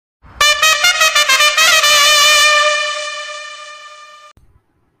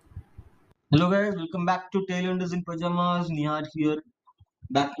Hello guys, welcome back to Tailenders in Pajamas. Nihar here,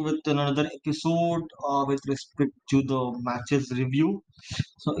 back with another episode with respect to the matches review.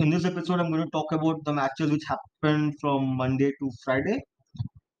 So in this episode, I'm going to talk about the matches which happened from Monday to Friday,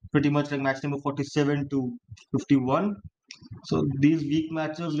 pretty much like match number 47 to 51. So these week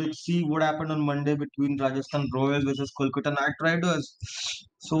matches, let's see what happened on Monday between Rajasthan Royals versus Kolkata Knight Riders.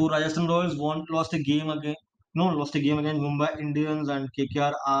 So Rajasthan Royals lost a game again. No, lost a game against Mumbai Indians, and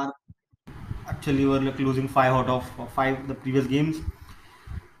KKR are actually were like losing five out of five the previous games.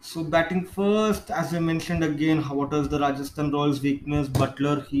 So batting first, as I mentioned again, what was the Rajasthan Royals' weakness?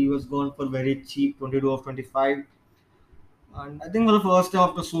 Butler, he was gone for very cheap, 22 of 25. And I think for the first time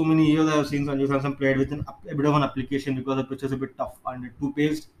after so many years, I have seen Sanju Samson played with a bit of an application because the pitch is a bit tough and too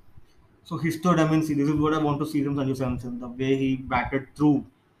paced. So he stood. I mean, see, this is what I want to see from Sanju Samson. The way he batted through,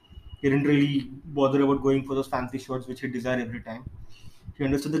 he didn't really bother about going for those fancy shots which he desired every time. He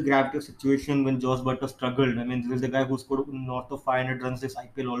understood the gravity of situation when Josh Butter struggled. I mean, this is the guy who scored north of 500 runs this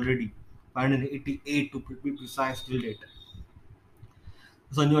IPL already. 588 to be precise till date.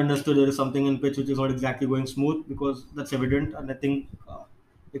 So you understood there is something in pitch which is not exactly going smooth because that's evident. And I think,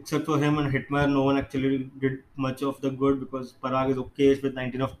 except for him and Hitmar, no one actually did much of the good because Parag is okay with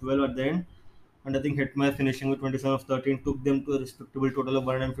 19 of 12 at the end. And I think Hitmar finishing with 27 of 13 took them to a respectable total of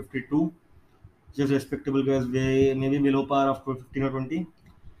 152. Just respectable guys, way maybe below par after 15 or 20.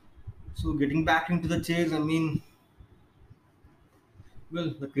 So getting back into the chase, I mean,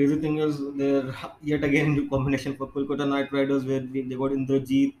 well, the crazy thing is they're yet again into combination for Kolkata Knight Riders where they got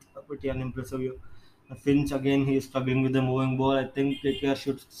Indrajit, pretty unimpressive here. Finch again, he is struggling with the moving ball. I think KKR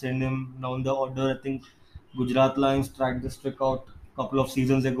should send him down the order. I think Gujarat Lions tried this trick out a couple of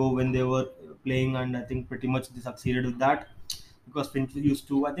seasons ago when they were playing, and I think pretty much they succeeded with that because Finch used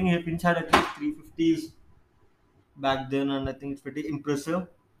to. I think Finch had at least 350s back then, and I think it's pretty impressive.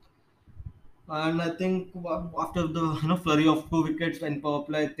 And I think after the flurry of two wickets and power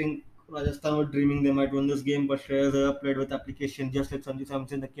play, I think Rajasthan were dreaming they might win this game, but Shreyas Iyer played with application just like Sanju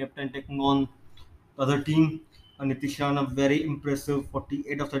Samson, the captain, taking on the other team. And Nitish Rana very impressive,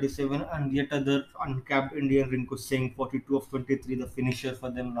 48 of 37, and yet other uncapped Indian Rinku Singh, 42 of 23, the finisher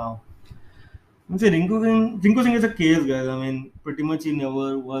for them now. I say Rinku Singh is a case, guys. I mean, pretty much he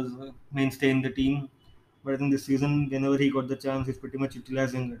never was a mainstay in the team. But I think this season, whenever he got the chance, he's pretty much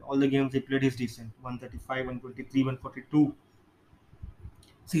utilizing it. All the games he played, he's decent. 135, 123, 142.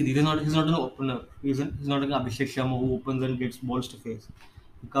 See, he's not an opener. He's not like Abhishek Sharma who opens and gets balls to face.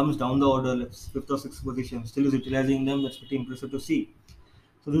 He comes down the order, like fifth or sixth position. Still is utilizing them. That's pretty impressive to see.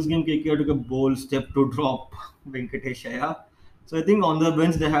 So this game, KKR took a bold step to drop Venkatesh Iyer. So I think on the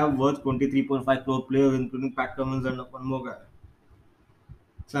bench they have worth 23.5 crore players, including Pat Cummins and one more guy,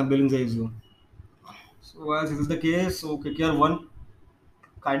 Sam Billings. So as this is the case, so KKR won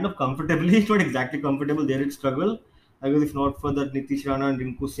kind of comfortably. It's not exactly comfortable. They did struggle. I guess if not for that Nitish Rana and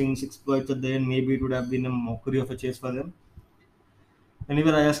Rinku Singh's exploits at the end, maybe it would have been a mockery of a chase for them.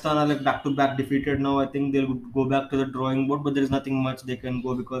 Anyway, Rajasthan are like back to back defeated now. I think they'll go back to the drawing board, but there is nothing much they can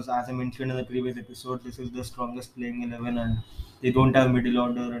go because, as I mentioned in the previous episode, this is the strongest playing 11 and they don't have middle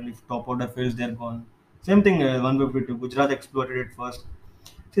order. And if top order fails, they're gone. Same thing, 152. Gujarat exploited it first.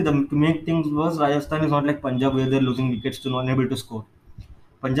 See, to make things worse, Rajasthan is not like Punjab where they're losing wickets to not able to score.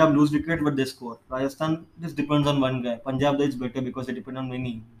 Punjab lose wicket, but they score. Rajasthan just depends on one guy. Punjab is better because they depend on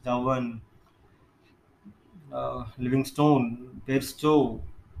many. Dhawan, Livingstone, Bairstow.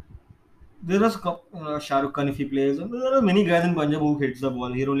 There is Shah Rukh Khan if he plays. There are many guys in Punjab who hits the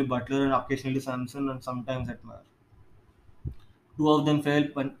ball. Here only Butler and occasionally Samson and sometimes Atmar. Two of them failed.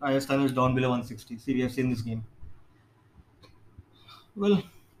 Rajasthan is down below 160. See, we have seen this game. Well,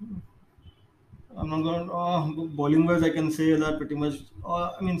 I'm not going. Bowling wise, I can say that pretty much.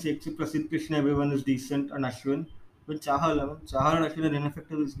 I mean, say except Prasidh Krishna, everyone is decent, and Ashwin. But Chahal and Ashwin are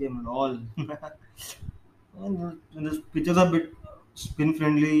ineffective this game at all. And the pitches are a bit spin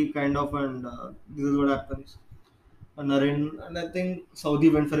friendly, kind of, and this is what happens. And I think Saudi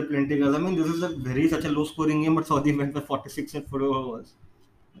went for a plenty guys. I mean, this is a very such a low scoring game, but Saudi went for 46 and 4 overs.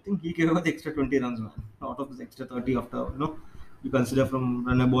 I think he gave us the extra 20 runs, man. Out of this extra 30 after, you consider from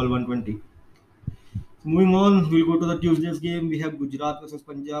run a ball 120. Moving on, we'll go to the Tuesday's game. We have Gujarat versus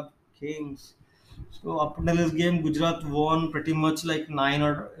Punjab Kings. So up until this game, Gujarat won pretty much like 8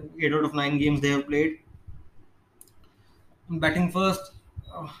 out of 9 games they have played. Batting first,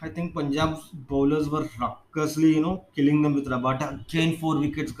 I think Punjab's bowlers were ruckusly, killing them with Rabata. Again, 4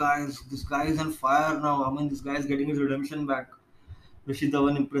 wickets, guys. This guy is on fire now. I mean, this guy is getting his redemption back. Rashid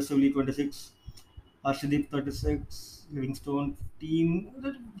Dhawan impressively 26. Arshdeep 36, Livingstone 15,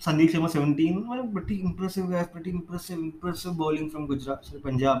 Sandeep Sharma 17. Well, pretty impressive guys, pretty impressive bowling from Gujarat, sorry,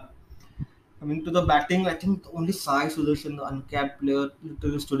 Punjab. Coming to the batting, I think only Sai Sudarshan, the uncapped player,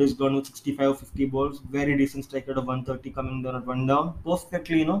 literally stood his ground with 65 or 50 balls. Very decent strike rate of 130 coming down at one down.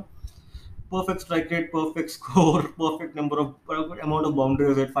 Perfectly, perfect strike rate, perfect score, perfect number of amount of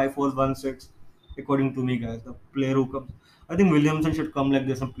boundaries at 5 4 1 6. According to me, guys, the player who comes, I think Williamson should come like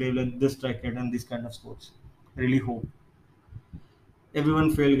this and play like this strike rate and this kind of scores. Really hope. Everyone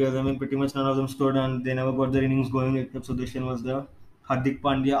failed, guys. I mean, pretty much none of them stood and they never got their innings going except Sudarshan was there. Hardik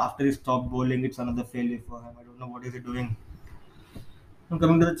Pandya, after he stopped bowling, it's another failure for him. I don't know what is he doing. And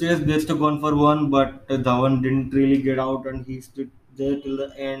coming to the chase, they still gone for one, but Dhawan didn't really get out and he stood there till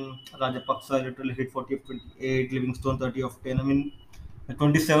the end. Rajapaksa literally hit 40 of 28, Livingstone 30 of 10. I mean,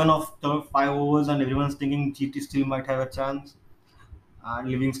 27 of 5 overs, and everyone's thinking GT still might have a chance. And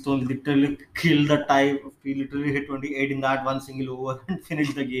Livingstone literally killed the tie. He literally hit 28 in that one single over and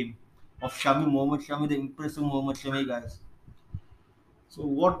finished the game. Of Shami, Mohammad Shami, the impressive Mohammad Shami, guys. So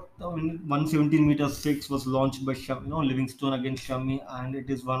what, I mean, 117 meters six was launched by Shami, Livingstone against Shami, and it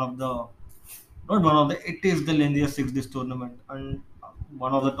is one of the not one of the it is the lengthiest six this tournament, and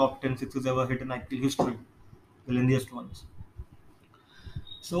one of the top 10 sixes ever hit in IPL history, the lengthiest ones.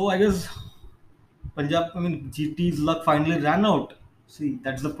 So I guess Punjab, I mean GT's luck finally ran out. See,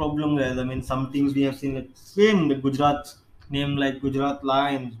 that's the problem, guys. I mean, some teams we have seen like same the Gujarat name like Gujarat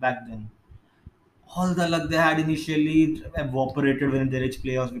Lions back then. All the luck they had initially evaporated when they reached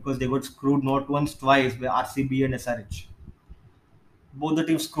playoffs because they got screwed not once, twice by RCB and SRH. Both the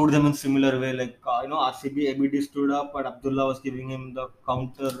teams screwed them in similar way. Like RCB ABD stood up, but Abdullah was giving him the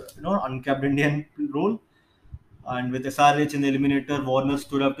counter, uncapped Indian role. And with SRH in the eliminator, Warner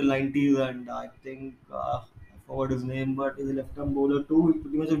stood up till 90s, and I think I forgot his name, but he's a left-arm bowler too. He's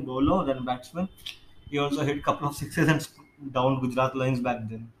pretty much a bowler than a batsman. He also hit a couple of sixes and down Gujarat lines back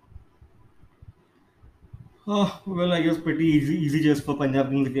then. Oh, well, I guess pretty easy just for Punjab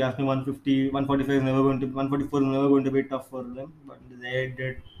Kings. If you ask me, 150, 145 is never going to, 144 is never going to be tough for them. But they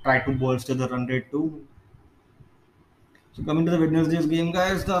did try to bolster the run rate too. So coming to the Wednesday's game,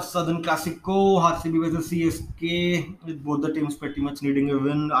 guys, the Southern Classico, RCB versus CSK, with both the teams pretty much needing a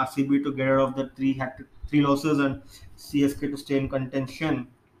win. RCB to get out of the three losses and CSK to stay in contention.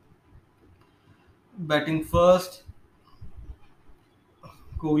 Batting first,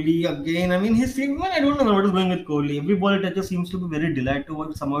 Kohli again. I mean, his team. I don't know what is going with Kohli. Every ball he touches seems to be very delighted to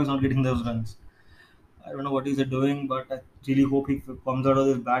work. Somehow he's not getting those runs. I don't know what he's doing, but I really hope he comes out of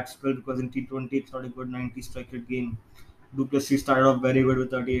this bad spell because in T20 it's not a good 90 strike rate game. Duplessis started off very good with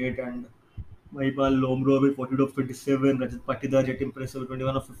 38 and Mahipal Lomro with 42 of 27, Rajat Patidar jet impressive with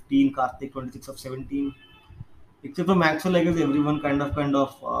 21 of 15, Karthik 26 of 17. Except for Maxwell, I guess everyone kind of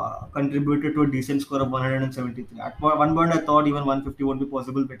contributed to a decent score of 173. At one point, I thought even 150 won't be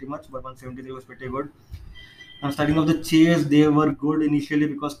possible pretty much, but 173 was pretty good. And starting off the chase, they were good initially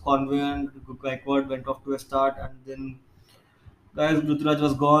because Conway and Gaikwad went off to a start, and then guys, Ruturaj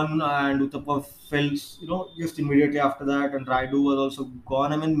was gone, and Uthappa fell, just immediately after that, and Raidu was also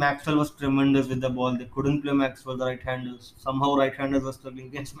gone. I mean, Maxwell was tremendous with the ball. They couldn't play Maxwell, the right-handers. Somehow, right-handers were struggling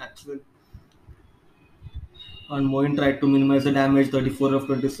against Maxwell. And Moin tried to minimize the damage, 34 of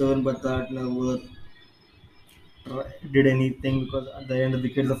 27, but that never did anything because at the end the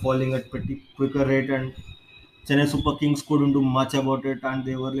wickets are falling at pretty quicker rate, and Chennai Super Kings couldn't do much about it, and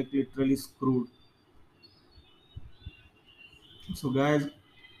they were like literally screwed. So guys,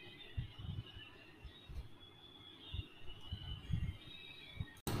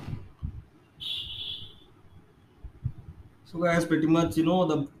 pretty much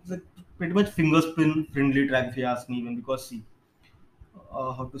the pretty much finger spin friendly track if you ask me, even because see,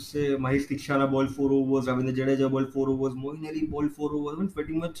 how to say, Mahesh Tikshana bowled 4 overs, Ravindra Jadeja bowled 4 overs, Moeen Ali bowled 4 overs. I mean,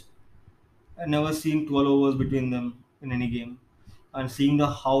 pretty much I never seen 12 overs between them in any game. And seeing the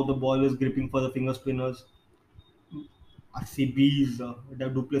how the ball is gripping for the finger spinners, RCB's the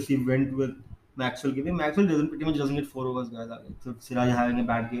Duplessis went with Maxwell giving. Maxwell doesn't pretty much doesn't get 4 overs, guys. It's Siraj having a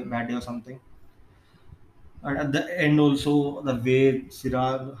bad day or something. And at the end, also the way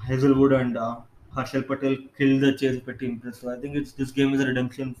Siraj, Hazelwood, and Harshal Patel killed the chase, pretty impressive. I think it's this game is a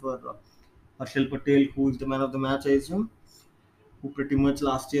redemption for Harshal Patel, who is the man of the match, I assume, who pretty much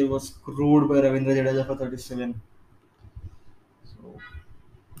last year was screwed by Ravindra Jadeja for 37. So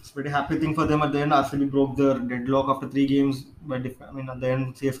it's a pretty happy thing for them. At the end, RCB broke their deadlock after 3 games. I mean, at the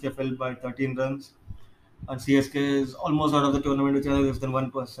end, CSK fell by 13 runs, and CSK is almost out of the tournament, which is less than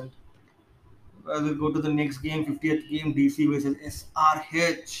 1%. As we go to the next game, 50th game, DC versus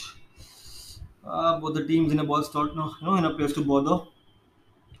SRH. Both the teams in a ball start, in a place to bother.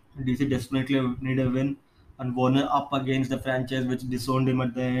 DC definitely need a win, and Warner up against the franchise, which disowned him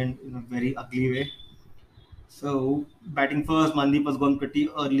at the end in a very ugly way. So batting first, Mandeep was gone pretty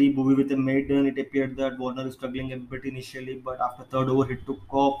early. Bhuvi with a maiden. It appeared that Warner is struggling a bit initially, but after third over, he took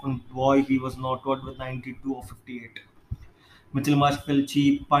off, and boy, he was not out with 92 or 58. Mitchell Marsh fell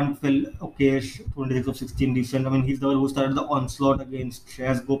cheap, punt fell okay, 26 of 16 decent. I mean, he's the one who started the onslaught against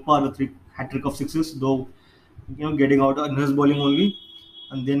Shreyas Gopal, a three hat trick of sixes, though getting out on his bowling only.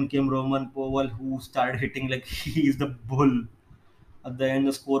 And then came Roman Powell, who started hitting like he's the bull. At the end,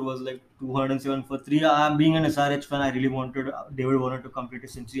 the score was like 207 for 3. Being an SRH fan, I really wanted David Warner to complete a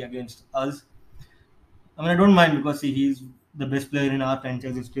century against us. I mean, I don't mind because see, he's the best player in our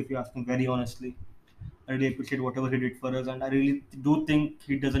franchise history, if you ask me very honestly. I really appreciate whatever he did for us, and I really do think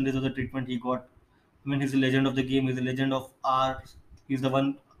he doesn't deserve the treatment he got. I mean, he's a legend of the game, he's a legend of ours. He's the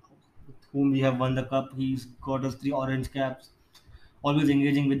one with whom we have won the cup. He's got us three orange caps, always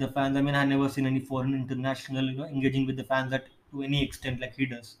engaging with the fans. I mean, I've never seen any foreign international, engaging with the fans at to any extent like he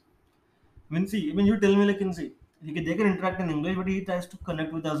does. I mean, see, I mean, you tell me, like, in see, they can interact in English, but he tries to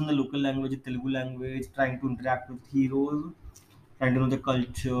connect with us in the local language, Telugu language, trying to interact with heroes, trying to know the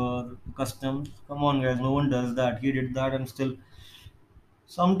culture, customs. Come on, guys, no one does that. He did that, and still,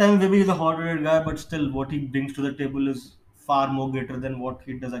 sometimes maybe he's a hot-headed guy, but still, what he brings to the table is far more greater than what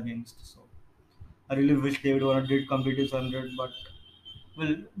he does against. So, I really wish David Warner did complete his 100, but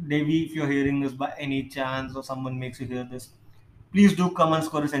well, Davey, if you're hearing this by any chance or someone makes you hear this, please do come and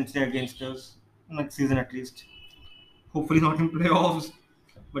score a century against us next season at least. Hopefully not in playoffs,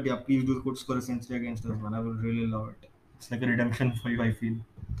 but yeah, please do good score a century against us, man. I would really love it. It's like a redemption for you, I feel.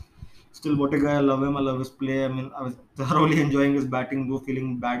 Still, what a guy! I love him. I love his play. I mean, I was thoroughly enjoying his batting, though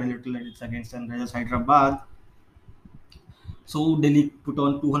feeling bad a little that it's against Sunrisers Hyderabad. So Delhi put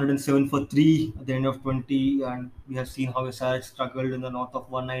on 207 for 3 at the end of 20, and we have seen how SRH struggled in the north of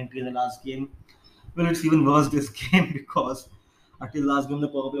 190 in the last game. Well, it's even worse this game because at his last game the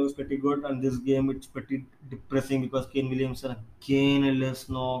power play was pretty good, and this game it's pretty depressing because Kane Williamson again a less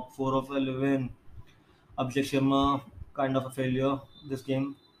knock, 4 of 11. Abhishek Sharma kind of a failure this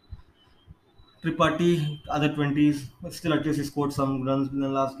game. Tripathi other 20s, but still at least he scored some runs in the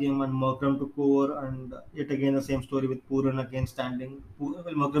last game, and Markram took over, and yet again the same story with Pooran again standing. Well,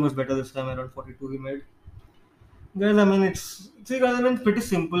 Markram is better this time, around 42 he made. Guys, I mean, see, guys, I mean, it's pretty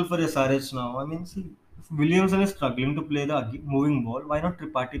simple for SRH now. I mean, see, if Williamson is struggling to play the moving ball, why not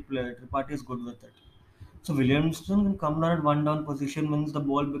Tripathi play it? Tripathi is good with it. So Williamson can come down at one down position means the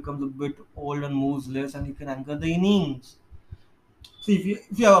ball becomes a bit old and moves less, and he can anchor the innings. See,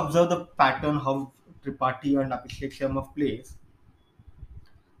 if you have observed the pattern how Tripathi and Abhishek Sharma plays,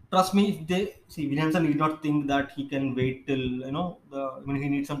 trust me, if they see Williamson need not think that he can wait till I mean he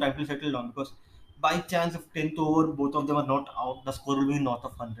needs some time to settle down because by chance if 10th over both of them are not out, the score will be north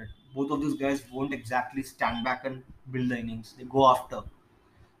of 100. Both of these guys won't exactly stand back and build the innings. They go after.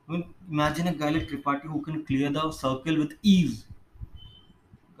 I mean, imagine a guy like Tripathi who can clear the circle with ease.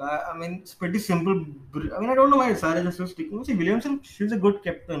 I mean, it's pretty simple. I mean, I don't know why Saraj is still sticking. See, Williamson, she's a good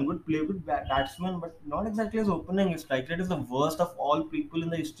captain, good player, good batsman, but not exactly as opening. His strike rate is the worst of all people in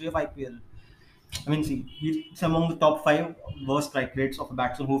the history of IPL. I mean, see, he's among the top five worst strike rates of a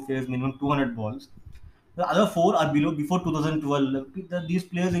batsman who faces minimum 200 balls. The other four are below before 2012. These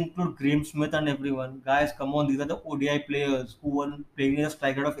players include Graham Smith and everyone. Guys, come on, these are the ODI players who were playing a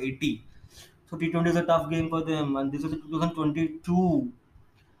strike rate of 80. So T20 is a tough game for them, and this is 2022.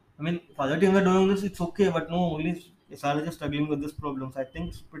 I mean, if other teams are doing this, it's okay, but no, only SRH is struggling with this problem. So I think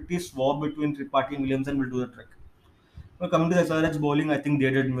it's pretty swap between Tripathi and Williamson will do the trick. Well, coming to the SRH bowling, I think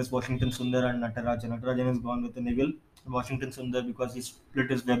they did miss Washington Sundar and Natarajan. Natarajan is gone with the niggle. Washington Sundar because he split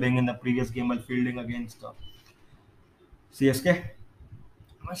his webbing in the previous game while fielding against CSK.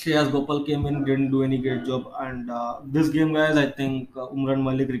 Shreyas Gopal came in, didn't do any great job. And this game, guys, I think Umran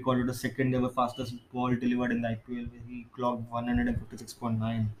Malik recorded the second ever fastest ball delivered in the IPL. Where he clocked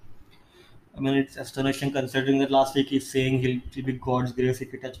 156.9. I mean, it's astonishing considering that last week he's saying he'll be God's grace he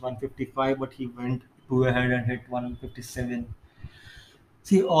could touch 155, but he went two ahead and hit 157.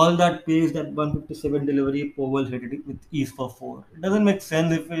 See, all that pace, that 157 delivery, Powell hit it with ease for four. It doesn't make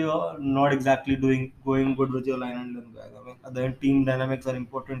sense if you're not exactly going good with your line and limb guys. I mean, at the end, team dynamics are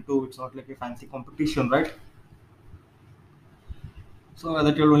important too. It's not like a fancy competition, right? So, as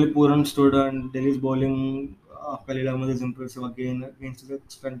I told, only Puran stood and Delhi's bowling. Khalil Ahmed is impressive again against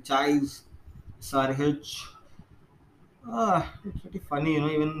his franchise. Sarhich. It's pretty funny,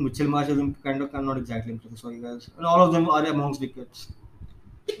 Even Mitchell Marsh is kind of not exactly impressive. Sorry, guys. And all of them are amongst wickets.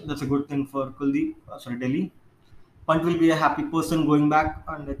 That's a good thing for Kuldeep. Sorry, Delhi. Punt will be a happy person going back,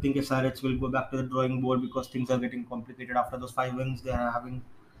 and I think SRH will go back to the drawing board because things are getting complicated after those five wins. They are having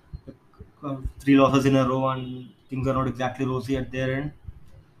three losses in a row, and things are not exactly rosy at their end.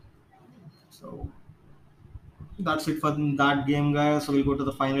 So That's it for that game, guys. So we'll go to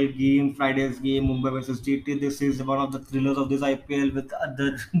the final game, Friday's game, Mumbai versus GT. This is one of the thrillers of this IPL with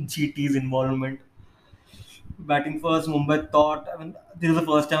other GT's involvement. Batting first, Mumbai thought. I mean, this is the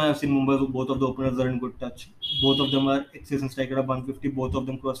first time I've seen Mumbai. Both of the openers are in good touch. Both of them are excess and striker of 150. Both of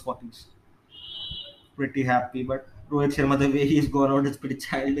them cross 40s. Pretty happy. But Rohit Sharma, the way he's gone out is pretty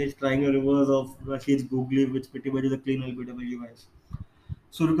childish. Trying a reverse of Rashid's googly, which pretty much is a clean LBW, guys.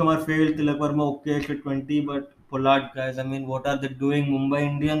 Suryakumar failed, Tilak Verma okay at 20, but Pollard, guys, I mean, what are they doing? Mumbai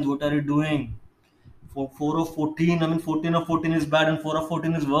Indians, what are you doing? For 4 of 14, I mean, 14 of 14 is bad and 4 of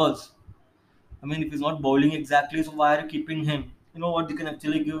 14 is worse. I mean, if he's not bowling exactly, so why are you keeping him? You know what? You can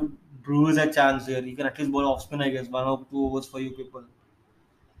actually give Brewers a chance here. You can at least bowl off spin, I guess, 1 or 2 overs for you people.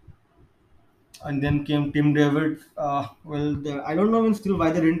 And then came Tim David. I don't know still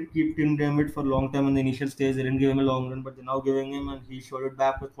why they didn't keep Tim David for a long time in the initial stage. They didn't give him a long run, but they're now giving him, and he showed it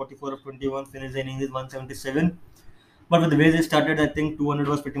back with 44 of 21, finished the innings with 177. But with the way they started, I think 200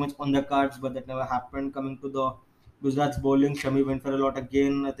 was pretty much on the cards, but that never happened. Coming to the Gujarat's bowling, Shami went for a lot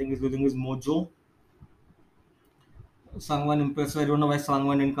again. I think he's losing his mojo. Sangwan impressive. I don't know why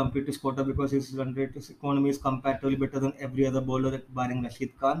Sangwan didn't compete this quarter because his run rate, his economy is comparatively better than every other bowler barring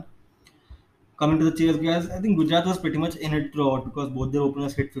Rashid Khan. Coming to the chase, guys, I think Gujarat was pretty much in it throughout because both their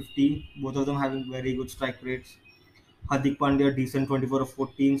openers hit 50, both of them having very good strike rates. Hardik Pandya decent 24 of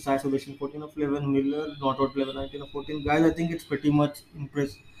 14, Sai Sudarshan 14 of 11, Miller not out 11, 19 of 14. Guys, I think it's pretty much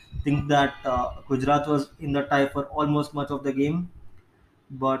impressive. Think that Gujarat was in the tie for almost much of the game,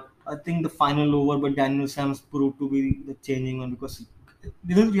 but I think the final over by Daniel Sams proved to be the changing one because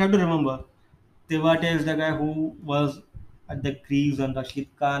you have to remember Tewate is the guy who was at the crease and Rashid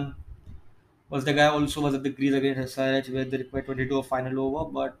Khan was the guy also was at the crease against SRH where they required 22 of final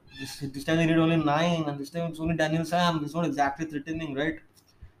over, but this time they need only 9 and this time it's only Daniel Sam. It's not exactly threatening, right?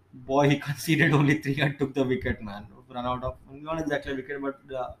 Boy, he conceded only 3 and took the wicket, man. Run out of, not exactly a wicket, but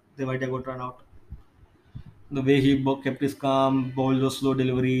they might have got run out. The way he kept his calm, bowled those slow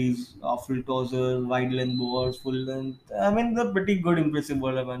deliveries, full tosses, wide length balls, full length. I mean, the pretty good, impressive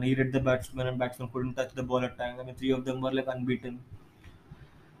bowler, man. He read the batsman and batsman couldn't touch the ball at times. I mean, 3 of them were like unbeaten.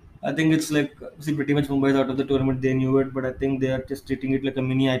 I think it's like see pretty much Mumbai is out of the tournament. They knew it, but I think they are just treating it like a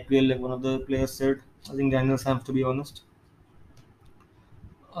mini IPL, like one of the players said. I think Daniel Sams, to be honest.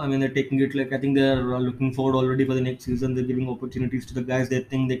 I mean, they're taking it like I think they're looking forward already for the next season. They're giving opportunities to the guys they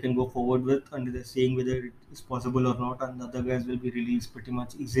think they can go forward with, and they're seeing whether it is possible or not. And the other guys will be released pretty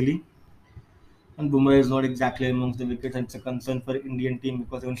much easily. And Bumrah is not exactly amongst the wickets, and it's a concern for Indian team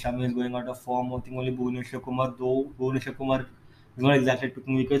because even Shami is going out of form. I think only Bhuvneshwar Kumar, though Bhuvneshwar Kumar is not exactly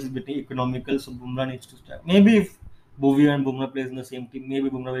picking wickets, it's pretty economical, so Bumrah needs to start. Maybe if Bhuvi and Bumrah plays in the same team, maybe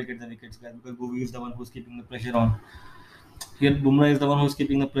Bumrah will get the wickets, guys, because Bhuvi is the one who's keeping the pressure on. Here, Bumrah is the one who's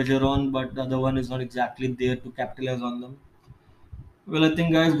keeping the pressure on, but the other one is not exactly there to capitalize on them. Well, I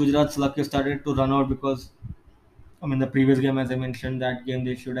think, guys, Gujarat's luck has started to run out because, I mean, the previous game, as I mentioned, that game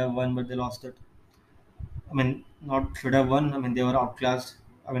they should have won, but they lost it. I mean, not should have won. I mean, they were outclassed.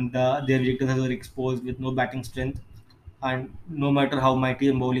 I mean, their weaknesses were exposed with no batting strength. And no matter how mighty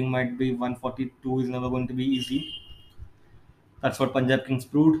and bowling might be, 142 is never going to be easy. That's what Punjab Kings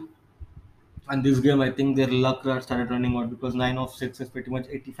proved. And this game, I think their luck started running out because 9 of 6 is pretty much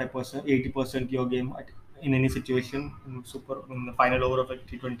 85%, 80% your game in any situation in the final over of a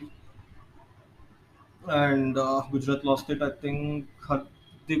T20. And Gujarat lost it. I think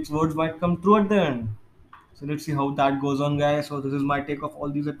Hartik's words might come true at the end. So let's see how that goes on, guys. So this is my take of all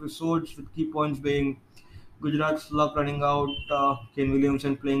these episodes, with key points being Gujarat's luck running out, Kane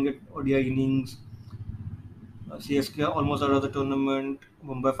Williamson playing at ODI innings, CSK almost out of the tournament,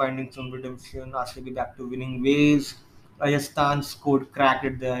 Mumbai finding some redemption, RCB back to winning ways, Rajasthan scored crack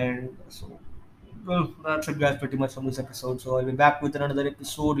at the end. So well, that's it, guys. Pretty much from this episode. So I'll be back with another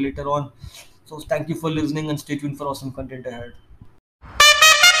episode later on. So thank you for listening and stay tuned for awesome content ahead.